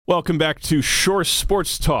Welcome back to Shore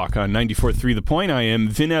Sports Talk on 94.3 The Point. I am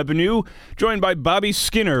Vin Ebenau, joined by Bobby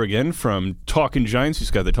Skinner again from Talkin Giants.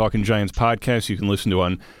 He's got the Talkin Giants podcast you can listen to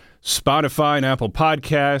on Spotify and Apple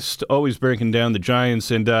Podcast, always breaking down the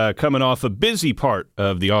Giants and coming off a busy part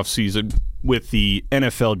of the offseason with the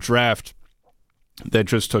NFL draft that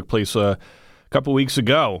just took place a couple weeks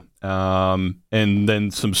ago, and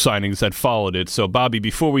then some signings that followed it. So, Bobby,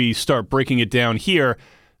 before we start breaking it down here,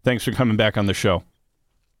 thanks for coming back on the show.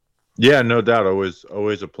 Yeah, no doubt.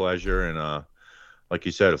 Always a pleasure. And like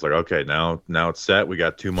you said, it's like, okay, now it's set. We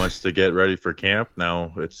got 2 months to get ready for camp.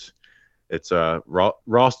 Now it's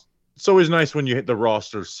Ross. It's always nice when you hit the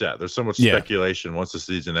roster set. There's so much speculation once the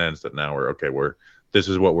season ends that now this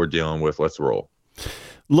is what we're dealing with. Let's roll.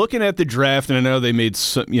 Looking at the draft, and I know they made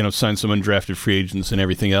some, signed some undrafted free agents and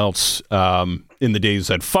everything else in the days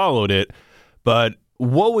that followed it, but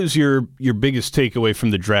what was your biggest takeaway from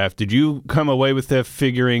the draft? Did you come away with that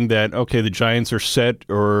figuring that, okay, the Giants are set,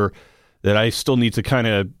 or that I still need to kind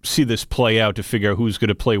of see this play out to figure out who's going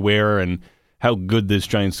to play where and how good this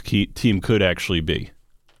Giants team could actually be?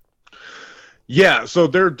 Yeah, so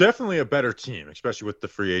they're definitely a better team, especially with the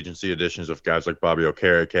free agency additions of guys like Bobby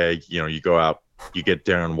Okereke. You go out, you get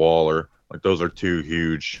Darren Waller. Like those are two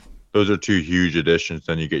huge additions.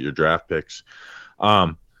 Then you get your draft picks.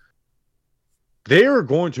 They are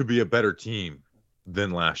going to be a better team than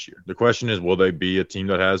last year. The question is, will they be a team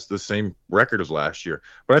that has the same record as last year?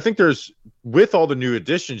 But I think with all the new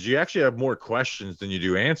additions, you actually have more questions than you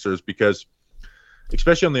do answers, because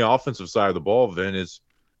especially on the offensive side of the ball, Vin, is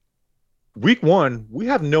week one, we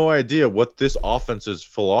have no idea what this offense's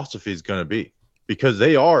philosophy is going to be, because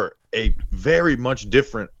they are a very much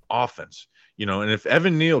different offense, and if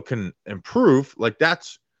Evan Neal can improve, like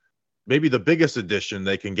that's maybe the biggest addition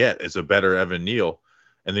they can get is a better Evan Neal.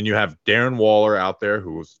 And then you have Darren Waller out there,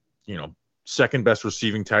 who's, second best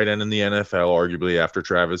receiving tight end in the NFL, arguably after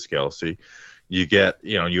Travis Kelce. You get,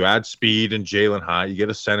 you add speed and Jalen Hyatt. You get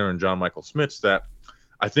a center in John Michael Schmitz that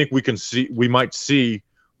I think we might see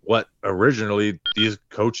what originally these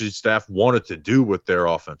coaching staff wanted to do with their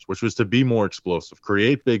offense, which was to be more explosive,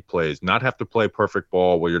 create big plays, not have to play perfect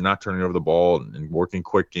ball where you're not turning over the ball and working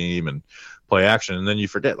quick game and play action. And then you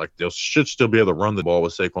forget, like, they should still be able to run the ball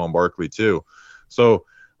with Saquon Barkley too. So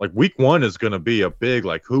like week one is going to be a big,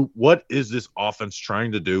 like, what is this offense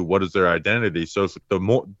trying to do? What is their identity? So it's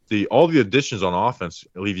all the additions on offense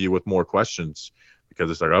leave you with more questions, because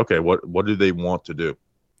it's like, okay, what do they want to do?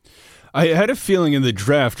 I had a feeling in the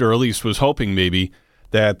draft, or at least was hoping maybe,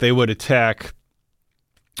 that they would attack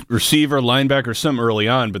receiver, linebacker, some early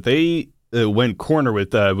on, but they went corner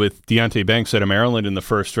with Deonte Banks out of Maryland in the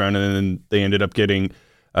first round, and then they ended up getting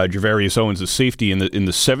Javarius Owens, a safety, in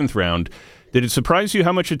the seventh round. Did it surprise you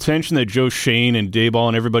how much attention that Joe Shane and Dayball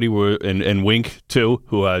and everybody were, and Wink too,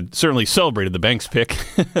 who certainly celebrated the Banks pick,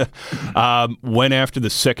 went after the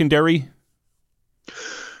secondary?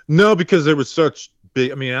 No, because there was such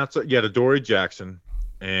big. I mean, outside, the Dory Jackson,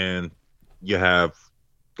 and you have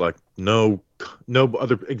like no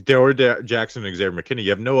other Dory Jackson and Xavier McKinney. You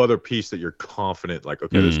have no other piece that you're confident, like,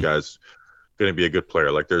 okay, this guy's going to be a good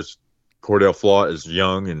player. Like, there's Cordell Flaw is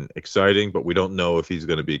young and exciting, but we don't know if he's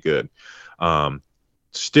going to be good.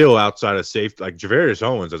 Still outside of safety, like Javarius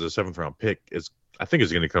Owens as a 7th round pick I think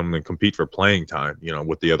is going to come and compete for playing time,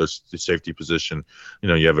 with the other safety position.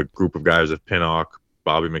 You have a group of guys of Pinnock,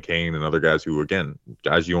 Bobby McCain, and other guys who, again,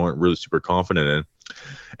 guys you aren't really super confident in.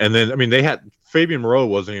 And then, I mean, they had Fabian Moreau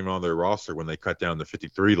wasn't even on their roster when they cut down to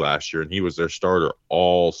 53 last year, and he was their starter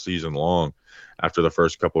all season long after the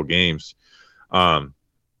first couple of games.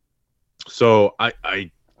 So I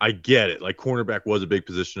get it. Like, cornerback was a big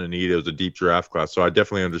position in need. It was a deep draft class, so I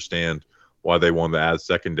definitely understand why they wanted to add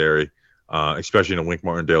secondary, especially in a Wink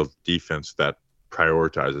Martindale defense that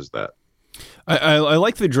prioritizes that. I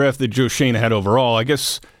like the draft that Joe Shane had overall. I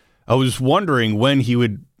guess I was wondering when he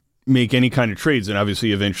would make any kind of trades, and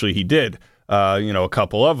obviously eventually he did, a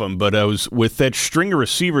couple of them. But I was with that string of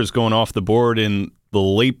receivers going off the board in the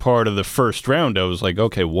late part of the first round, I was like,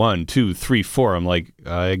 okay, 1, 2, 3, 4. I'm like,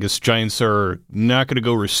 I guess Giants are not going to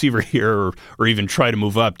go receiver here or even try to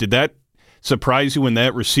move up. Did that surprise you when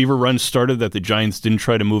that receiver run started, that the Giants didn't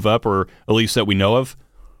try to move up, or at least that we know of?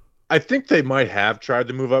 I think they might have tried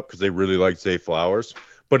to move up because they really like Zay Flowers.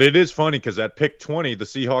 But it is funny because at pick 20, the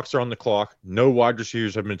Seahawks are on the clock. No wide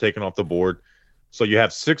receivers have been taken off the board. So you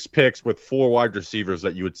have 6 picks with 4 wide receivers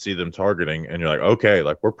that you would see them targeting. And you're like, okay,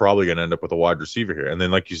 like, we're probably going to end up with a wide receiver here. And then,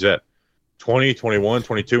 like you said, 20, 21,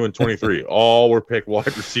 22, and 23, all were picked wide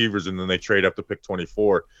receivers. And then they trade up to pick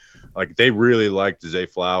 24. Like, they really liked Zay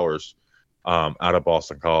Flowers out of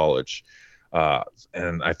Boston College.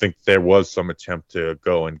 And I think there was some attempt to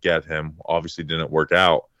go and get him. Obviously, didn't work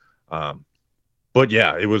out. But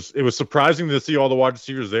yeah, it was surprising to see all the wide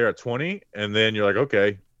receivers there at 20, and then you're like,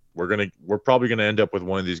 okay, we're probably gonna end up with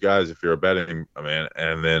one of these guys if you're a betting man,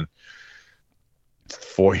 and then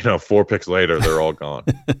four picks later, they're all gone.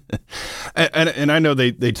 and I know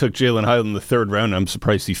they took Jalen Hyatt in the third round. I'm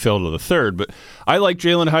surprised he fell to the third, but I like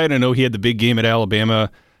Jalen Hyatt. I know he had the big game at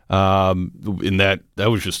Alabama. In that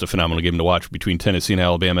was just a phenomenal game to watch between Tennessee and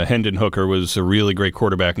Alabama. Hendon Hooker was a really great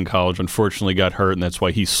quarterback in college. Unfortunately, got hurt, and that's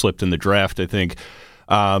why he slipped in the draft, I think.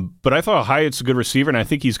 But I thought Hyatt's a good receiver, and I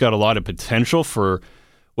think he's got a lot of potential for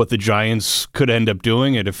what the Giants could end up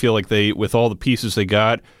doing. And I feel like with all the pieces they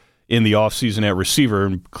got in the offseason at receiver,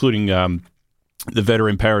 including the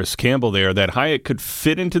veteran Paris Campbell there, that Hyatt could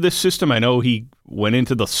fit into this system. I know he went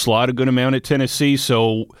into the slot a good amount at Tennessee,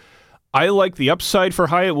 so I like the upside for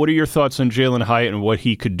Hyatt. What are your thoughts on Jalen Hyatt and what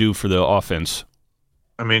he could do for the offense?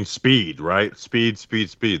 I mean, speed, right? Speed.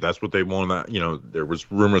 That's what they want. There was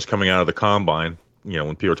rumors coming out of the combine,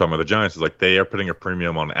 when people were talking about the Giants, is like they are putting a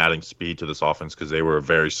premium on adding speed to this offense because they were a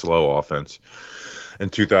very slow offense in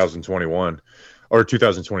 2021 or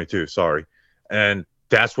 2022, sorry. And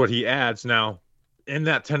that's what he adds. Now, in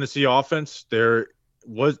that Tennessee offense, there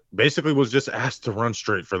was just asked to run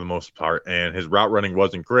straight for the most part, and his route running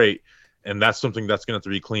wasn't great. And that's something that's going to have to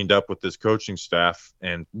be cleaned up with this coaching staff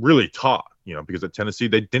and really taught, because at Tennessee,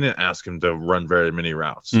 they didn't ask him to run very many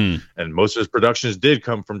routes. And most of his productions did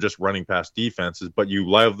come from just running past defenses, but you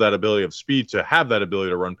love that ability of speed to have that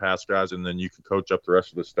ability to run past guys, and then you can coach up the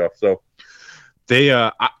rest of the stuff. So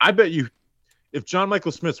I bet you if John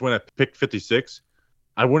Michael Smith went at pick 56,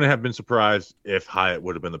 I wouldn't have been surprised if Hyatt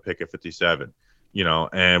would have been the pick at 57,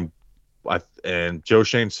 and Joe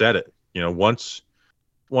Shane said it,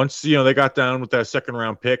 once they got down with that second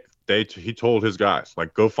round pick, he told his guys,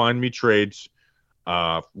 like, go find me trades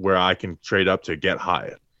where I can trade up to get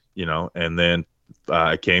Hyatt, and then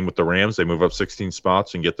it came with the Rams. They move up 16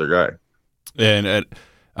 spots and get their guy. And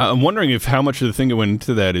I'm wondering if how much of the thing that went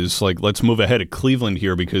into that is like, let's move ahead of Cleveland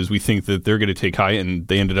here because we think that they're going to take Hyatt, and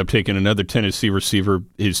they ended up taking another Tennessee receiver,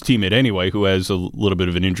 his teammate anyway, who has a little bit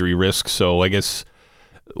of an injury risk. So I guess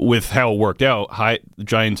with how it worked out, the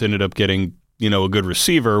Giants ended up getting a good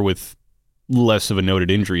receiver with less of a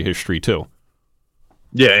noted injury history too.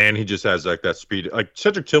 Yeah, and he just has like that speed. Like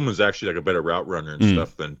Cedric Tillman's actually like a better route runner and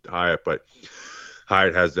stuff than Hyatt, but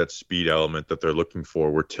Hyatt has that speed element that they're looking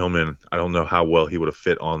for. Where Tillman, I don't know how well he would have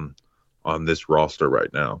fit on this roster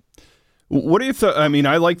right now. What do you think? I mean,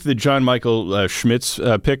 I like the John Michael Schmitz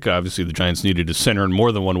pick. Obviously, the Giants needed a center in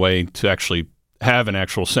more than one way to actually have an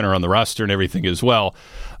actual center on the roster and everything as well.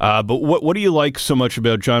 But what do you like so much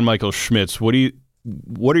about John Michael Schmitz? What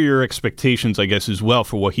are your expectations, I guess, as well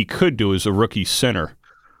for what he could do as a rookie center?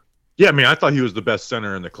 Yeah, I mean, I thought he was the best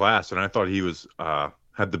center in the class, and I thought he was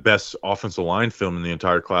had the best offensive line film in the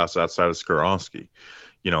entire class outside of Skoronski.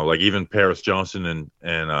 Like even Paris Johnson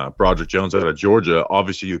and Broderick Jones out of Georgia.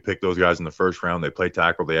 Obviously, you pick those guys in the first round. They play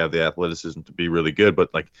tackle. They have the athleticism to be really good,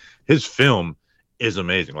 but like his film is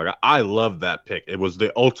amazing. Like I love that pick. It was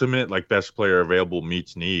the ultimate like best player available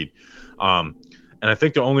meets need. And I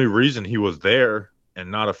think the only reason he was there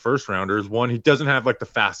and not a first rounder is one, he doesn't have like the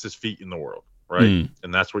fastest feet in the world, right?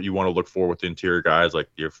 And that's what you want to look for with interior guys, like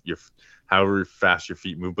your however fast your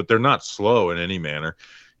feet move, but they're not slow in any manner.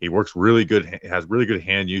 He works really good, has really good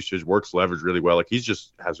hand usage, works leverage really well. Like he's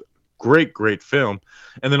just has great film.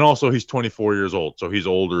 And then also he's 24 years old, so he's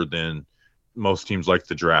older than most teams like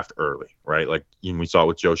to draft early, right? Like we saw it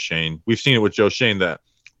with Joe Shane. We've seen it with Joe Shane that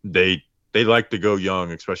they like to go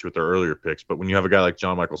young, especially with their earlier picks. But when you have a guy like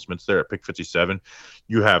John Michael Smith there at pick 57,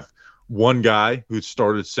 you have one guy who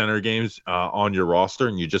started center games on your roster,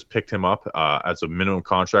 and you just picked him up as a minimum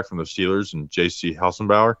contract from the Steelers and J.C.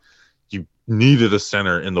 Hassenbauer. You needed a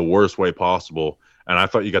center in the worst way possible, and I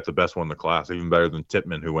thought you got the best one in the class, even better than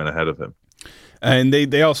Tippmann, who went ahead of him. And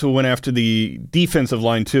they also went after the defensive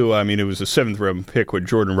line, too. I mean, it was a seventh-round pick with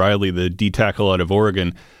Jordan Riley, the D-tackle out of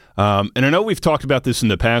Oregon. And I know we've talked about this in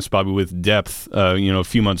the past, Bobby, with depth, a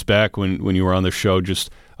few months back when you were on the show. Just,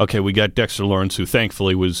 okay, we got Dexter Lawrence, who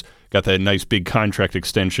thankfully got that nice big contract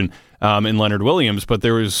extension, and Leonard Williams, but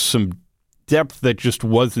there was some depth that just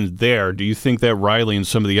wasn't there. Do you think that Riley and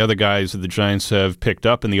some of the other guys that the Giants have picked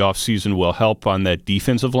up in the offseason will help on that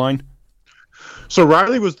defensive line? So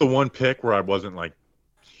Riley was the one pick where I wasn't like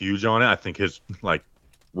huge on it. I think his like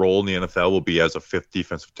role in the NFL will be as a fifth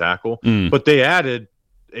defensive tackle. But they added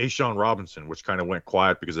A'Shawn Robinson, which kind of went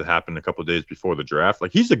quiet because it happened a couple of days before the draft.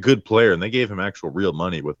 Like he's a good player, and they gave him actual real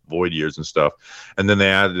money with void years and stuff. And then they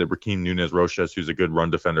added Rakeem Nunez-Roches, who's a good run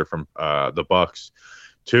defender from the Bucks.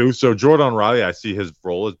 too. So Jordan Riley, I see his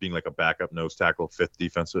role as being like a backup nose tackle, fifth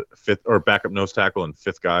backup nose tackle and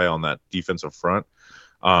fifth guy on that defensive front.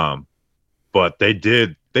 But they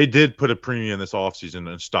did put a premium this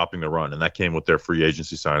offseason in stopping the run, and that came with their free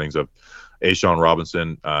agency signings of Ashawn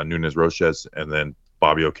Robinson, Nunez Roches, and then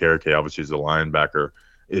Bobby Okereke, obviously, is a linebacker,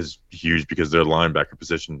 is huge because their linebacker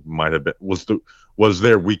position was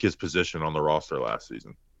their weakest position on the roster last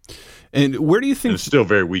season. And where do you think... And it's still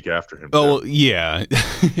very weak after him. Oh, yeah.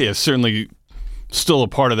 Yeah, certainly still a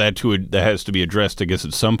part of that that has to be addressed, I guess,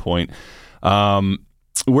 at some point.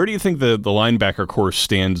 Where do you think the linebacker core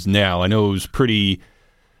stands now? I know it was pretty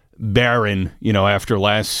barren, after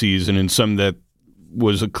last season, and some that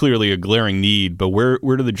was clearly a glaring need, but where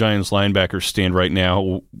do the Giants linebackers stand right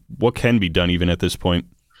now? What can be done even at this point?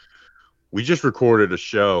 We just recorded a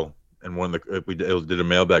show, and we did a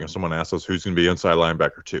mailbag, and someone asked us who's going to be inside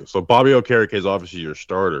linebacker too. So Bobby Okereke is obviously your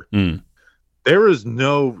starter. There is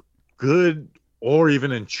no good or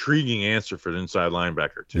even intriguing answer for the inside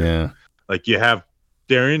linebacker too. Yeah. Like you have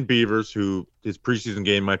Darian Beavers, who his preseason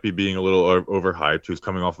game might be being a little overhyped, who's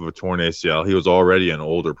coming off of a torn ACL. He was already an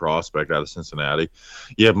older prospect out of Cincinnati.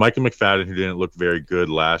 You have Micah McFadden, who didn't look very good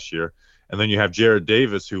last year. And then you have Jared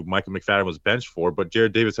Davis, who Micah McFadden was benched for, but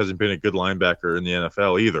Jared Davis hasn't been a good linebacker in the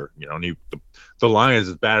NFL either. And the Lions,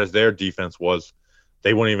 as bad as their defense was,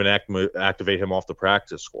 they wouldn't even activate him off the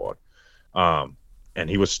practice squad. And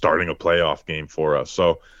he was starting a playoff game for us.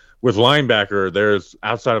 So with linebacker, there's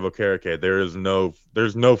outside of Okereke,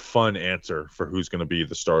 there's no fun answer for who's going to be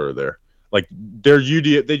the starter there. Like they got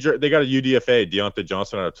a UDFA, Deontay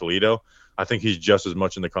Johnson out of Toledo. I think he's just as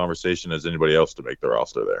much in the conversation as anybody else to make the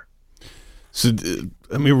roster there. So,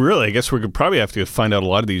 I mean, really, I guess we could probably have to find out a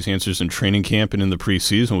lot of these answers in training camp and in the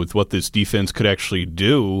preseason with what this defense could actually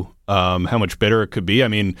do, how much better it could be. I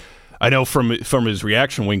mean, I know from his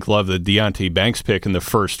reaction, Wink loved the Deonte Banks pick in the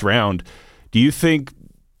first round. Do you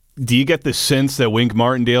get the sense that Wink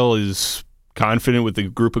Martindale is confident with the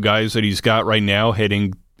group of guys that he's got right now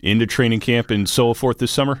heading into training camp and so forth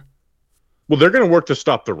this summer? Well, they're going to work to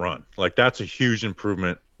stop the run. Like, that's a huge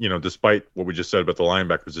improvement. Despite what we just said about the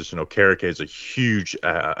linebacker position, Okereke is a huge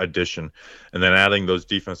addition. And then adding those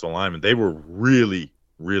defensive linemen, they were really,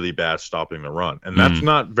 really bad stopping the run. And that's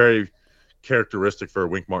not very characteristic for a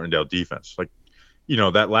Wink Martindale defense. Like,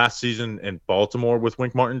 that last season in Baltimore with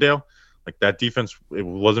Wink Martindale, like that defense, it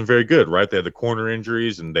wasn't very good, right? They had the corner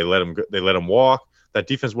injuries and they let him walk. That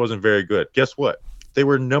defense wasn't very good. Guess what? They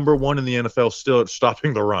were number one in the NFL still at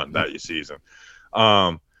stopping the run that season.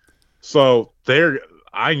 So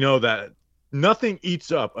I know that nothing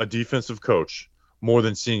eats up a defensive coach more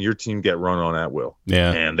than seeing your team get run on at will.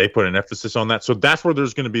 Yeah. And they put an emphasis on that. So that's where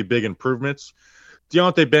there's going to be big improvements.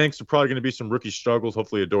 Deontay Banks are probably going to be some rookie struggles.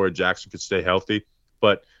 Hopefully Adoree Jackson could stay healthy.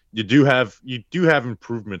 But you do have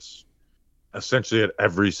improvements essentially at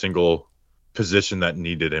every single position that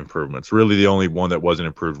needed improvements. Really the only one that wasn't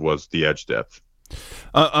improved was the edge depth.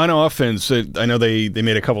 On offense, I know they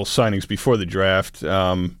made a couple signings before the draft,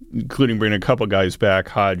 including bringing a couple guys back,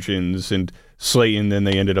 Hodgins and Slayton. Then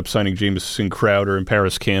they ended up signing Jamison Crowder and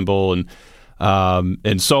Paris Campbell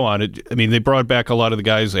and so on. They brought back a lot of the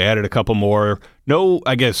guys. They added a couple more. No,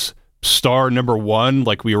 I guess, star number one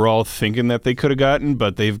like we were all thinking that they could have gotten,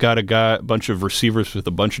 but they've got a bunch of receivers with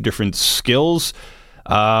a bunch of different skills.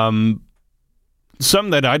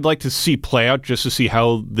 Some that I'd like to see play out just to see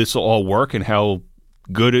how this will all work and how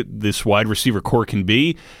good this wide receiver core can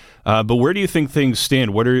be. But where do you think things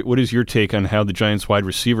stand? What is your take on how the Giants wide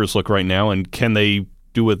receivers look right now, and can they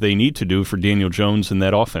do what they need to do for Daniel Jones and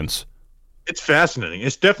that offense? It's fascinating.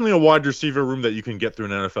 It's definitely a wide receiver room that you can get through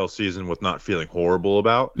an NFL season with not feeling horrible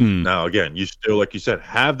about. Now, again, you still, like you said,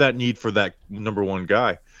 have that need for that number one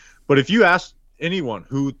guy. But if you ask anyone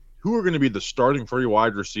who are going to be the starting 3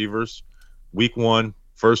 wide receivers week 1,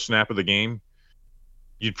 first snap of the game,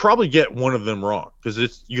 you'd probably get one of them wrong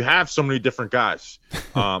because you have so many different guys.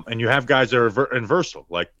 And you have guys that are versatile,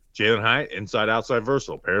 like Jalen Hyatt, inside, outside,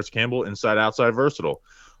 versatile. Paris Campbell, inside, outside, versatile.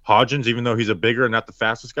 Hodgins, even though he's a bigger and not the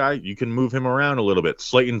fastest guy, you can move him around a little bit.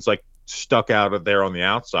 Slayton's like stuck out of there on the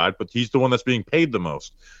outside, but he's the one that's being paid the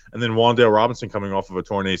most. And then Wan'Dale Robinson coming off of a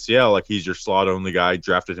torn ACL, like he's your slot-only guy.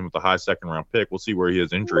 Drafted him with a high second-round pick. We'll see where he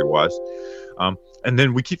is injury-wise. And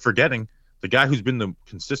then we keep forgetting the guy who's been the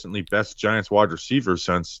consistently best Giants wide receiver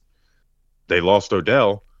since they lost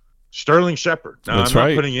Odell, Sterling Shepard. Now, That's I'm not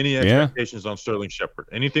right. putting any expectations on Sterling Shepard.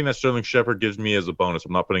 Anything that Sterling Shepard gives me as a bonus,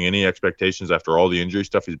 I'm not putting any expectations after all the injury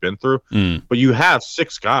stuff he's been through. But you have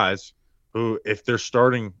 6 guys who, if they're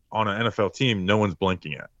starting on an NFL team, no one's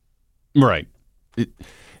blinking at. Right.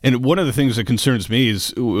 And one of the things that concerns me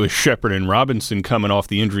is with Shepard and Robinson coming off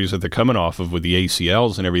the injuries that they're coming off of with the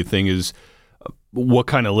ACLs and everything is what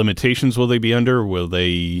kind of limitations will they be under? Will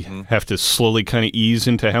they have to slowly kind of ease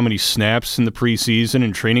into how many snaps in the preseason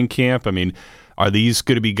and training camp? I mean, are these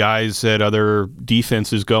going to be guys that other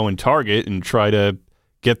defenses go and target and try to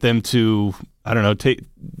get them to, I don't know,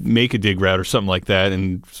 make a dig route or something like that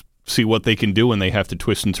and see what they can do when they have to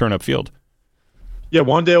twist and turn upfield? Yeah,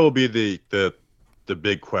 Wandale will be the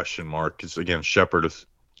big question mark because, again, Shepard,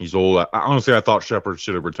 he's old. Honestly, I thought Shepard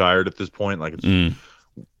should have retired at this point. Like,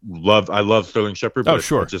 I love Sterling Shepard, but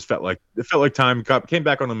sure. It just felt like time came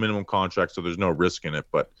back on a minimum contract, so there's no risk in it.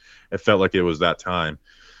 But it felt like it was that time.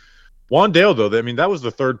 Wandale, though, I mean, that was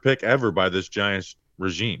the third pick ever by this Giants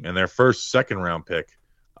regime, and their first second-round pick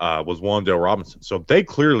was Wandale Robinson. So they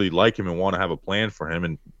clearly like him and want to have a plan for him,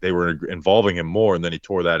 and they were involving him more, and then he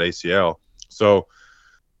tore that ACL. So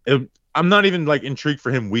I'm not even like intrigued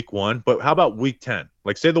for him week 1, but how about week 10?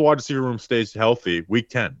 Like, say the wide receiver room stays healthy, week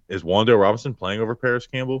 10. Is Wandale Robinson playing over Paris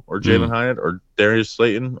Campbell or Jalen Hyatt or Darius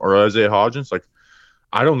Slayton or Isaiah Hodgins? Like,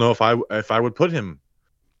 I don't know if I would put him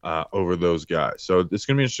over those guys. So it's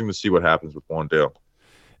going to be interesting to see what happens with Wandale.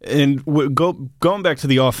 And going back to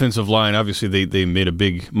the offensive line, obviously they made a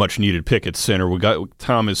big, much-needed pick at center. We got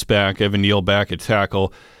Thomas back, Evan Neal back at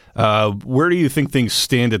tackle. Where do you think things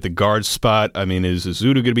stand at the guard spot? I mean, is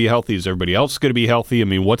Azudu going to be healthy? Is everybody else going to be healthy? I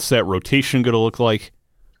mean, what's that rotation going to look like?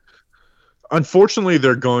 Unfortunately,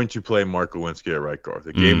 they're going to play Mark Lewinsky at right guard.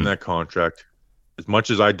 They gave him that contract. As much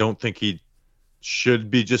as I don't think he should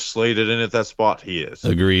be just slated in at that spot, he is.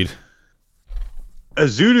 Agreed.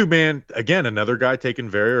 Azudu, man, again, another guy taken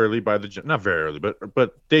very early by not very early,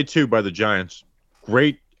 but day 2 by the Giants.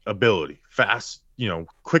 Great ability, fast,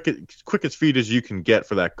 quick as feet as you can get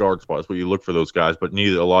for that guard spot is what you look for those guys, but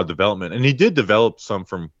needed a lot of development. And he did develop some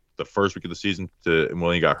from the first week of the season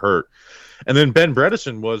when he got hurt. And then Ben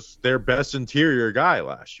Bredesen was their best interior guy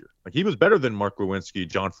last year. Like, he was better than Mark Lewinsky,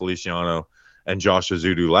 John Feliciano, and Josh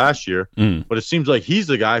Azudu last year. But it seems like he's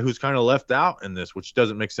the guy who's kind of left out in this, which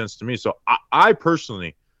doesn't make sense to me. So I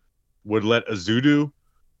personally would let Azudu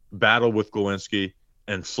battle with Lewinsky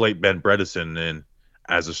and slate Ben Bredesen in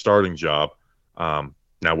as a starting job.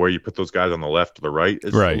 Now, where you put those guys on the left or the right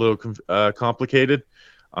is a little complicated.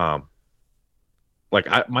 My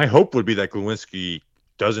hope would be that Lewinsky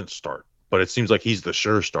doesn't start, but it seems like he's the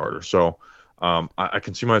sure starter. So I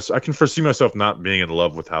can foresee myself not being in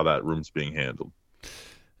love with how that room's being handled.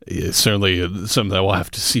 Yeah, certainly something that we'll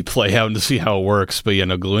have to see play out and to see how it works. But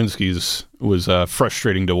Glowinski's was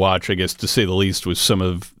frustrating to watch, I guess, to say the least, with some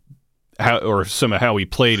of how he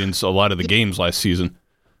played in a lot of the games last season.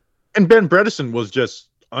 And Ben Bredesen was just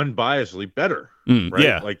unbiasedly better,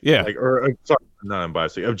 right? Sorry, not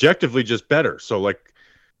unbiasedly, objectively just better. So,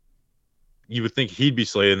 you would think he'd be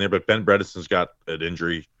slated in there, but Ben Bredesen's got an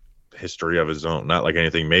injury history of his own, not like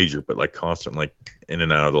anything major, but constant, in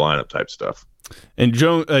and out of the lineup type stuff. And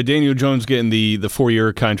Daniel Jones getting the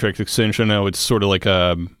 4-year contract extension. Now it's sort of like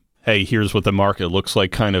hey, here's what the market looks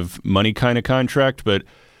like kind of money kind of contract, but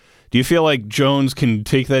do you feel like Jones can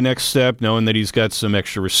take that next step, knowing that he's got some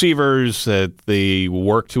extra receivers, that they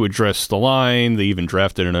work to address the line? They even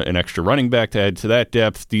drafted an extra running back to add to that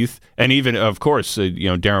depth. And even, of course,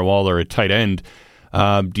 Darren Waller at tight end.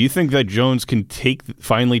 Do you think that Jones can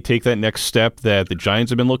finally take that next step that the Giants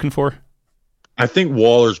have been looking for? I think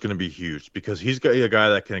Waller's going to be huge because he's got a guy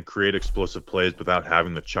that can create explosive plays without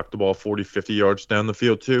having to chuck the ball 40, 50 yards down the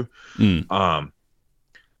field too.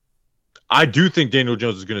 I do think Daniel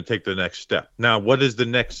Jones is going to take the next step. Now, what is the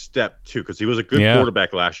next step, too? Because he was a good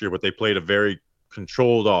quarterback last year, but they played a very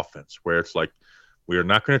controlled offense where it's like, we are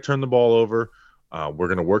not going to turn the ball over. We're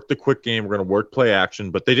going to work the quick game. We're going to work play action.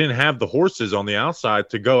 But they didn't have the horses on the outside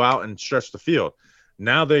to go out and stretch the field.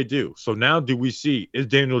 Now they do. So now do we see, is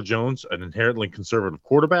Daniel Jones an inherently conservative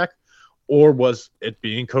quarterback, or was it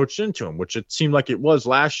being coached into him, which it seemed like it was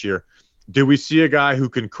last year? Do we see a guy who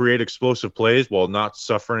can create explosive plays while not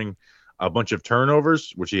suffering a bunch of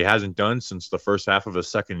turnovers, which he hasn't done since the first half of his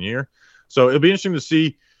second year? So it'll be interesting to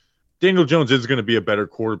see. Daniel Jones is going to be a better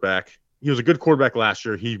quarterback. He was a good quarterback last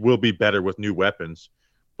year. He will be better with new weapons.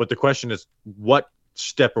 But the question is, what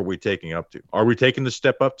step are we taking up to? Are we taking the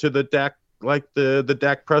step up to the Dak, like the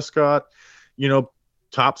Dak Prescott,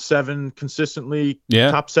 top 7 consistently,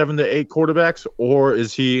 top 7 to 8 quarterbacks? Or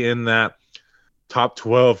is he in that top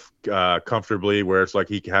 12 comfortably where it's like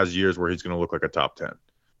he has years where he's going to look like a top 10?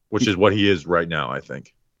 Which is what he is right now, I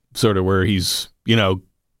think. Sort of where he's,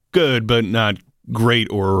 good, but not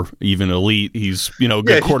great or even elite. He's, a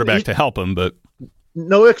good quarterback to help him, but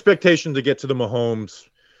no expectation to get to the Mahomes,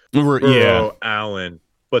 Burrow, Allen.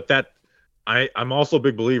 But that I'm also a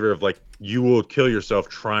big believer of like you will kill yourself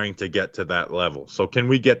trying to get to that level. So can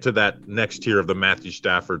we get to that next tier of the Matthew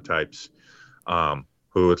Stafford types,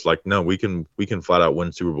 who it's like, no, we can flat out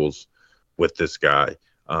win Super Bowls with this guy.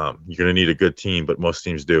 You're going to need a good team, but most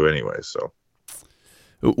teams do anyway. So.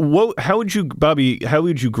 How would you, Bobby, how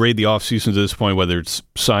would you grade the offseason to this point, whether it's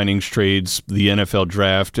signings, trades, the NFL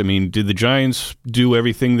draft? I mean, did the Giants do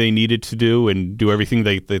everything they needed to do and do everything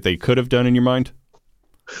that they could have done in your mind?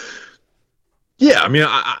 Yeah, I mean,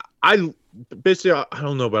 I basically, I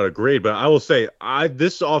don't know about a grade, but I will say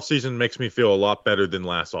this offseason makes me feel a lot better than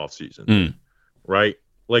last offseason, right?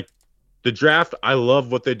 Like the draft, I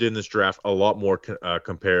love what they did in this draft a lot more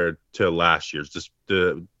compared to last year's. Just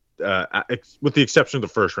with the exception of the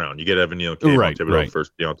first round, you get Evan Neal, Thibodeau,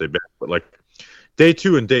 first Deontay Banks. But like day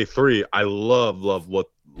 2 and day 3, I love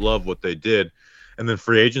what they did. And then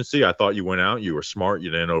free agency, I thought you went out, you were smart,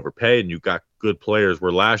 you didn't overpay, and you got good players.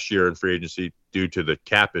 Where last year in free agency, due to the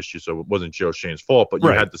cap issue, so it wasn't Joe Shane's fault, but you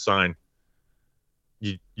had to sign.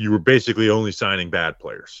 You were basically only signing bad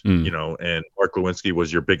players, and Mark Lewinsky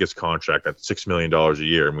was your biggest contract at $6 million a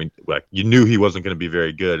year. And you knew he wasn't going to be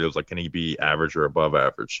very good. It was like, can he be average or above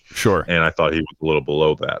average? Sure. And I thought he was a little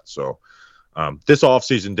below that. So this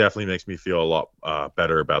offseason definitely makes me feel a lot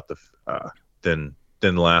better about than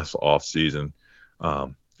last offseason.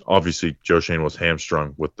 Obviously Joe Shane was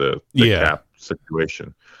hamstrung with the cap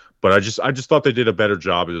situation, but I just thought they did a better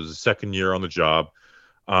job. It was the second year on the job.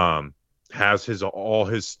 Has all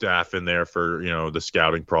his staff in there for the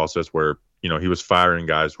scouting process, where he was firing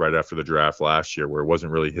guys right after the draft last year where it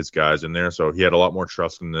wasn't really his guys in there, so he had a lot more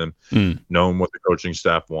trust in them, knowing what the coaching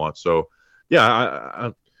staff wants. So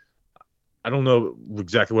yeah, I don't know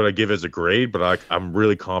exactly what I give as a grade, but I'm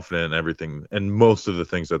really confident in everything and most of the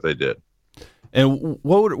things that they did. And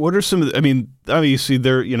what are some of the, I mean, obviously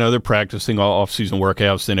they're practicing all off-season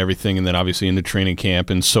workouts and everything, and then obviously in the training camp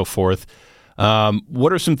and so forth.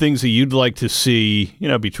 What are some things that you'd like to see,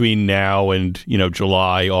 between now and,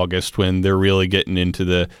 July, August, when they're really getting into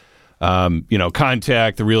the,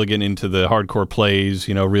 contact, they're really getting into the hardcore plays,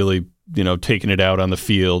 really, taking it out on the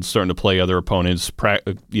field, starting to play other opponents,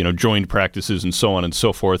 joined practices and so on and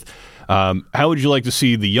so forth. How would you like to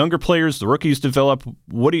see the younger players, the rookies develop?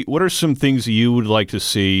 What are some things you would like to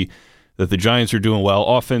see that the Giants are doing well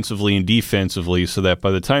offensively and defensively, so that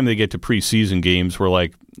by the time they get to preseason games, we're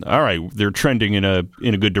like, all right, they're trending in a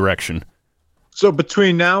good direction? So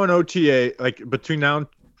between now and OTA, like between now and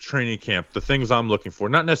training camp, the things I'm looking for,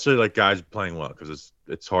 not necessarily like guys playing well, because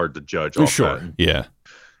it's hard to judge off that. Yeah.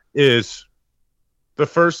 Is the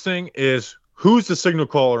first thing is who's the signal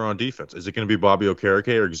caller on defense? Is it going to be Bobby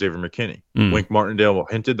Okereke or Xavier McKinney? Wink Martindale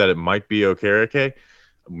hinted that it might be Okereke.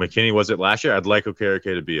 McKinney was it last year. I'd like Okereke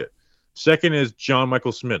to be it. Second is John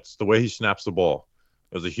Michael Smits, the way he snaps the ball.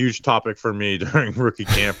 It was a huge topic for me during rookie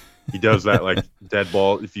camp. He does that like dead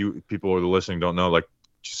ball. If people who are listening don't know, like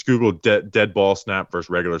just Google dead ball snap versus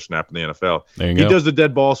regular snap in the NFL. He does the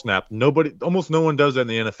dead ball snap. Almost no one does that in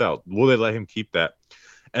the NFL. Will they let him keep that?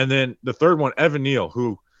 And then the third one, Evan Neal,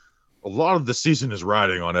 who a lot of the season is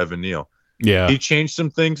riding on Evan Neal. Yeah. He changed some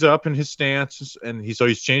things up in his stance, and he's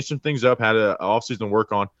changed some things up, had an offseason to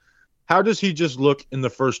work on. How does he just look in the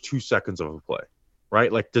first 2 seconds of a play,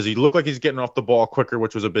 right? Like, does he look like he's getting off the ball quicker,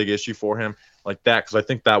 which was a big issue for him, like that? Because I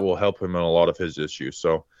think that will help him in a lot of his issues.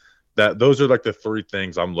 So those are like the 3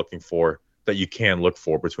 things I'm looking for that you can look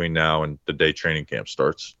for between now and the day training camp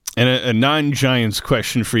starts. And a non-Giants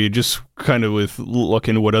question for you, just kind of with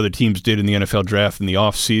looking at what other teams did in the NFL draft in the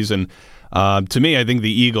offseason. To me, I think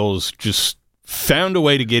the Eagles just found a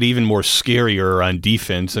way to get even more scarier on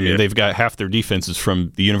defense. I mean, they've got half their defenses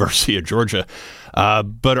from the University of Georgia.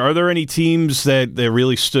 But are there any teams that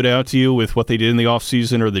really stood out to you with what they did in the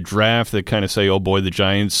offseason or the draft that kind of say, oh boy, the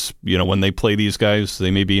Giants, when they play these guys,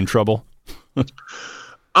 they may be in trouble?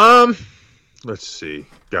 Let's see.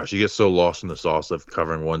 Gosh, you get so lost in the sauce of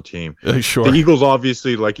covering one team. Sure. The Eagles,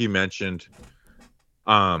 obviously, like you mentioned.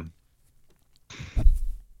 The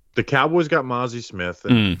Cowboys got Mozzie Smith.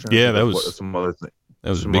 And that was some other thing.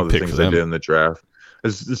 That was a big pick for them. They did in the draft.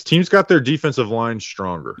 This team's got their defensive line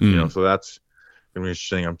stronger, so that's gonna be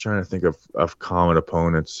interesting. I'm trying to think of common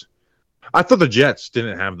opponents. I thought the Jets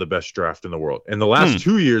didn't have the best draft in the world. In the last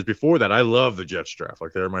 2 years before that, I love the Jets draft.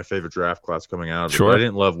 Like, they're my favorite draft class coming out of it. But I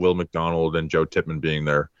didn't love Will McDonald and Joe Tippmann being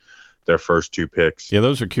their first 2 picks. Yeah,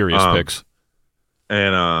 those are curious picks.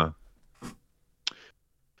 And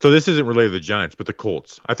so this isn't related to the Giants, but the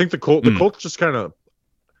Colts. I think the Colts just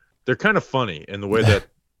they're kind of funny in the way that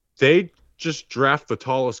they just draft the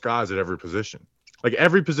tallest guys at every position. Like,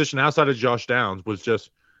 every position outside of Josh Downs was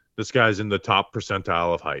just, this guy's in the top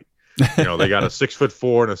percentile of height. They got a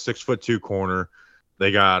 6'4" and a 6'2" corner.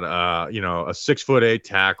 They got a 6'8"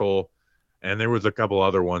 tackle, and there was a couple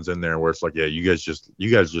other ones in there where it's like, yeah, you guys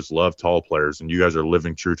just love tall players, and you guys are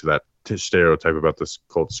living true to that stereotype about this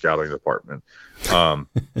Colts scouting department. So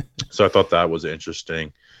I thought that was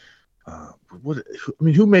interesting.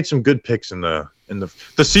 Who made some good picks in the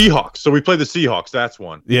Seahawks? So we played the Seahawks. That's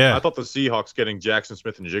one. Yeah, I thought the Seahawks getting Jackson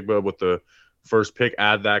Smith and Jigba with the first pick,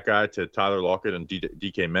 add that guy to Tyler Lockett and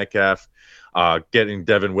DK Metcalf, getting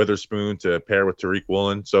Devin Witherspoon to pair with Tariq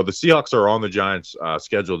Woolen. So the Seahawks are on the Giants'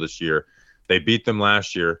 schedule this year. They beat them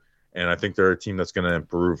last year, and I think they're a team that's going to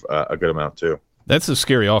improve a good amount too. That's a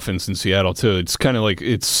scary offense in Seattle too. It's kind of like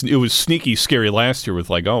it was sneaky scary last year with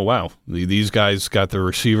like, oh wow, these guys got the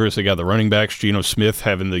receivers, they got the running backs. Geno Smith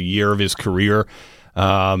having the year of his career,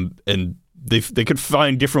 and they could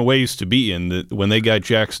find different ways to be in. When they got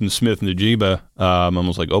Jackson Smith and Najee, I'm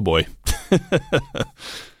almost like, oh boy.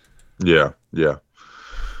 Yeah.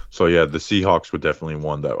 So yeah, the Seahawks were definitely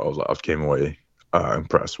one that I came away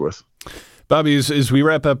impressed with. Bobby, as we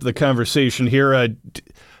wrap up the conversation here,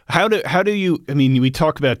 how do you? I mean, we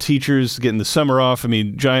talk about teachers getting the summer off. I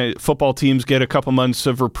mean, giant football teams get a couple months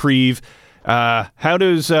of reprieve. How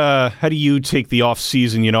do you take the off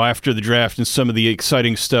season? After the draft and some of the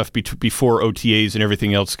exciting stuff before OTAs and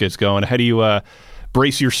everything else gets going. How do you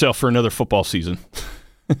brace yourself for another football season?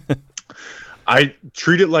 I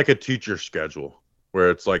treat it like a teacher schedule, where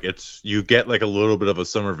it's like you get like a little bit of a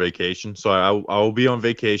summer vacation. So I will be on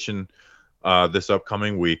vacation this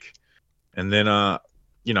upcoming week, and then I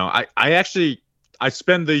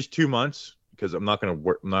spend these 2 months because I'm not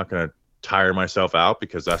gonna tire myself out,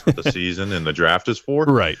 because that's what the season and the draft is for.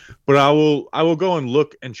 Right. But I will go and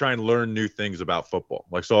look and try and learn new things about football.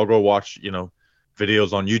 Like, so I'll go watch,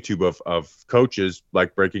 videos on YouTube of coaches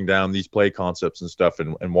like breaking down these play concepts and stuff,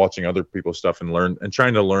 and watching other people's stuff and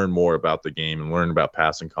trying to learn more about the game and learn about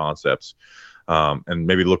passing concepts. And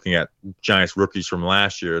maybe looking at Giants rookies from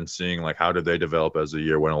last year and seeing like how did they develop as the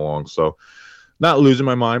year went along. So not losing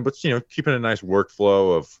my mind, but keeping a nice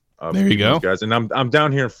workflow of there you go, guys. And I'm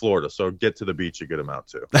down here in Florida, so get to the beach a good amount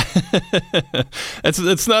too.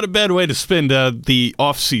 That's not a bad way to spend the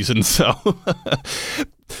off season. So,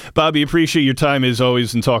 Bobby, appreciate your time as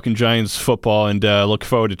always in talking Giants football, and look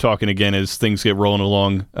forward to talking again as things get rolling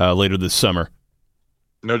along later this summer.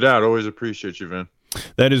 No doubt, always appreciate you, Vin.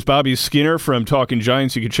 That is Bobby Skinner from Talkin'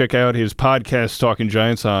 Giants. You can check out his podcast, Talkin'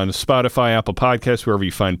 Giants, on Spotify, Apple Podcasts, wherever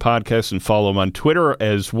you find podcasts, and follow him on Twitter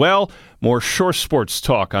as well. More Shore Sports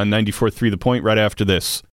talk on 94.3 The Point right after this.